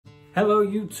Hello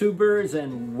YouTubers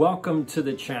and welcome to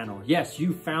the channel. Yes,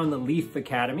 you found the Leaf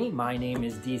Academy. My name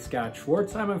is D. Scott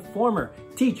Schwartz. I'm a former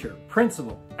teacher,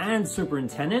 principal, and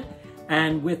superintendent.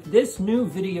 And with this new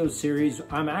video series,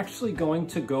 I'm actually going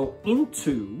to go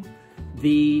into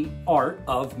the art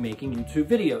of making YouTube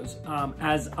videos.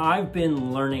 As I've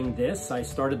been learning this, I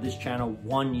started this channel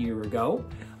 1 year ago.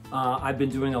 I've been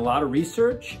doing a lot of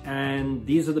research and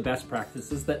these are the best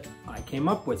practices that I came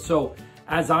up with. So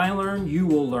as I learn, you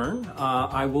will learn.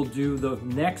 I will do the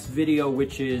next video,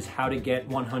 which is how to get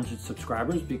 100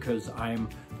 subscribers, because I'm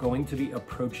going to be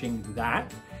approaching that.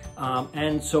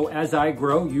 And so as I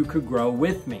grow, you could grow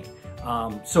with me.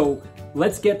 So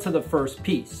let's get to the first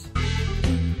piece.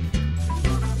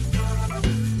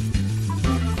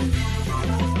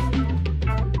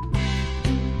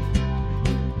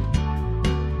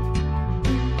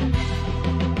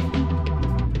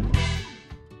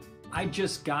 I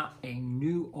just got a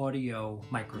new audio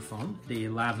microphone, the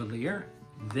lavalier.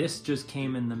 This just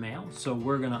came in the mail, so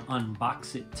we're gonna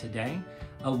unbox it today,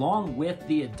 along with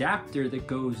the adapter that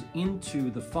goes into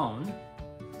the phone.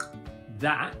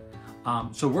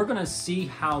 So we're gonna see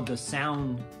how the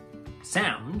sound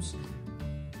sounds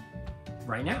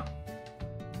right now.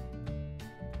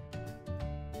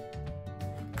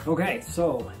 Okay,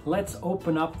 so let's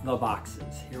open up the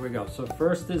boxes. Here we go. So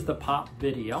first is the pop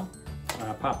video.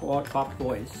 Pop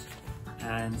voice,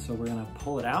 and so we're gonna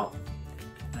pull it out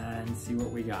and see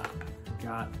what we got. We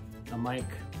got the mic,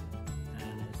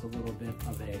 and it's a little bit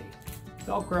of a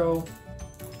Velcro.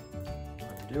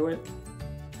 Undo it.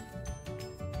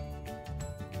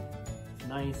 It's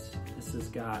nice. This has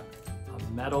got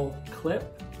a metal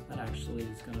clip that actually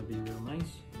is gonna be real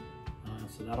nice.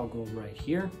 So that'll go right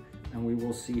here, and we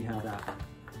will see how that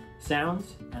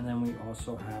sounds. And then we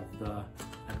also have the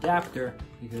adapter,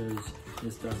 because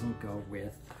this doesn't go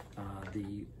with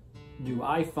the new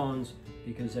iPhones,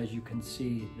 because as you can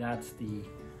see, that's the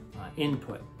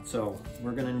input. So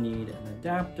we're gonna need an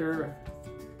adapter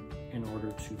in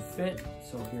order to fit.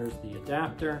 So here's the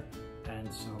adapter,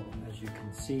 and so as you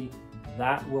can see,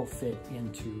 that will fit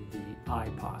into the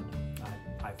iPod,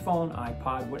 iPhone,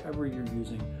 iPod, whatever you're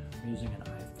using. I'm using an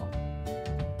iPhone.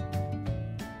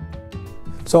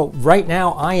 So right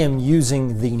now I am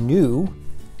using the new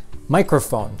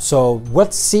microphone. So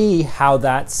let's see how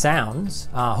that sounds.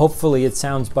 Hopefully it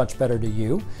sounds much better to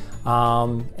you.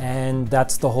 And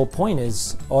that's the whole point,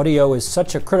 is audio is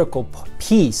such a critical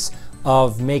piece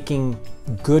of making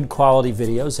good quality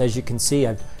videos. As you can see,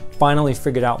 I've finally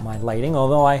figured out my lighting,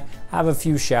 although I have a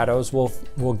few shadows. We'll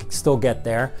still get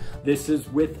there. This is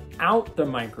without the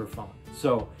microphone.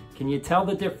 So can you tell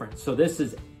the difference? So this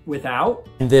is without,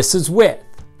 and this is with.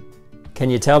 Can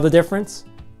you tell the difference?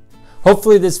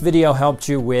 Hopefully this video helped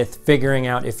you with figuring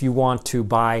out if you want to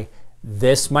buy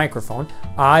this microphone.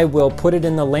 I will put it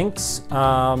in the links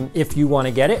if you want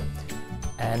to get it.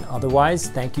 And otherwise,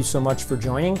 thank you so much for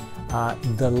joining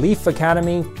the Leaf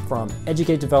Academy from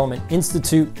Educate Development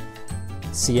Institute.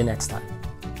 See you next time.